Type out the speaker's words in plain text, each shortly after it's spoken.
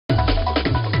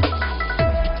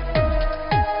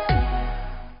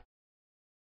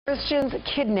Christians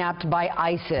kidnapped by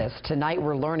ISIS. Tonight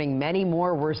we're learning many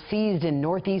more were seized in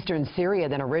northeastern Syria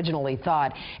than originally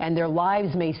thought, and their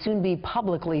lives may soon be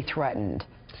publicly threatened.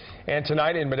 And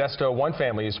tonight in Modesto, one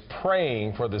family is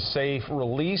praying for the safe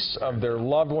release of their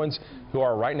loved ones who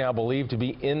are right now believed to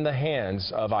be in the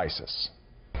hands of ISIS.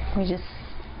 We just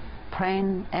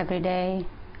praying every day,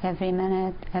 every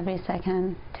minute, every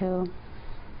second too.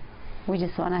 We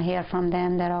just want to hear from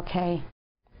them they're okay.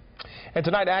 And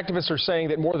tonight, activists are saying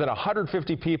that more than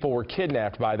 150 people were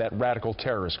kidnapped by that radical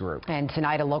terrorist group. And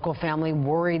tonight, a local family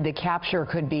worried the captures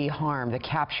could be harmed.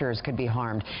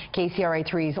 KCRA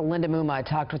 3's Linda Muma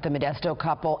talked with the Modesto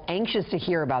couple, anxious to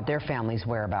hear about their family's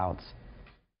whereabouts.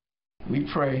 We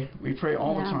pray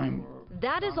all the time.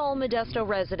 That is all Modesto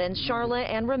residents Charlotte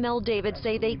and Ramel David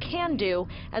say they can do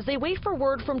as they wait for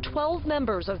word from 12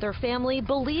 members of their family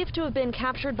believed to have been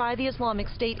captured by the Islamic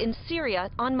State in Syria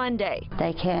on Monday.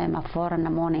 They came at 4 in the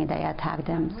morning, they attacked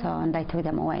them, and they took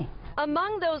them away.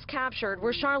 Among those captured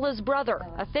were Charlotte's brother,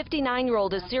 a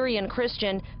 59-year-old Assyrian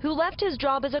Christian who left his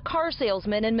job as a car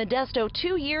salesman in Modesto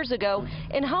 2 years ago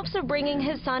in hopes of bringing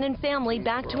his son and family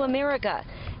back to America.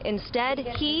 Instead,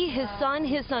 he,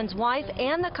 his son's wife,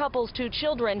 and the couple's 2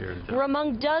 children were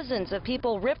among dozens of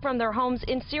people ripped from their homes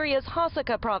in Syria's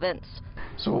Hasaka province.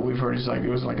 So what we've heard is it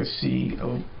was like a sea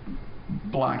of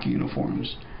black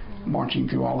uniforms marching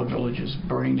through all the villages,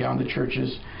 burning down the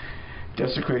churches,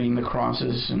 desecrating the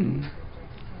crosses, and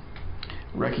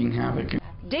wreaking havoc.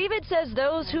 David says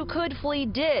those who could flee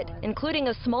did, including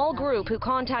a small group who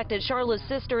contacted Charlotte's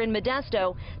sister in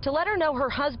Modesto to let her know her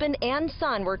husband and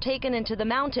son were taken into the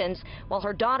mountains, while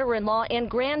her daughter-in-law and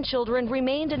grandchildren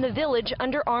remained in the village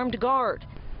under armed guard.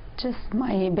 Just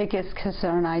my biggest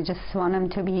concern, I just want them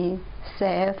to be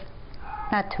safe,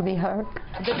 not to be hurt.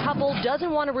 The couple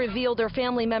doesn't want to reveal their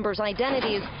family members'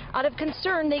 identities out of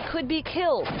concern they could be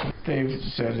killed. They've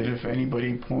said that if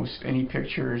anybody posts any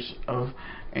pictures of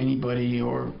anybody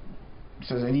or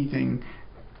says anything,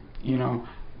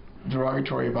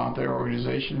 derogatory about their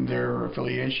organization, their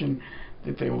affiliation,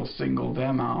 that they will single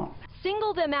them out.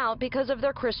 Single them out because of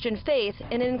their Christian faith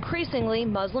in an increasingly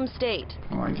Muslim state.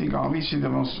 Well, I think obviously the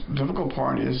most difficult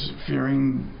part is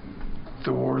fearing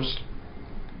the worst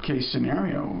case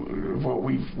scenario of what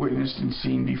we've witnessed and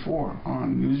seen before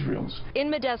on newsreels.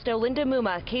 In Modesto, Linda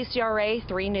Muma, KCRA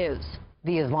 3 News.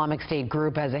 The Islamic State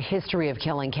group has a history of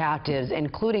killing captives,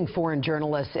 including foreign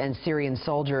journalists and Syrian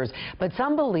soldiers. But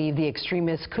some believe the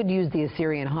extremists could use the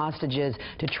Assyrian hostages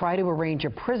to try to arrange a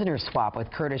prisoner swap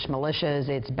with Kurdish militias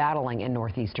it's battling in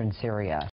northeastern Syria.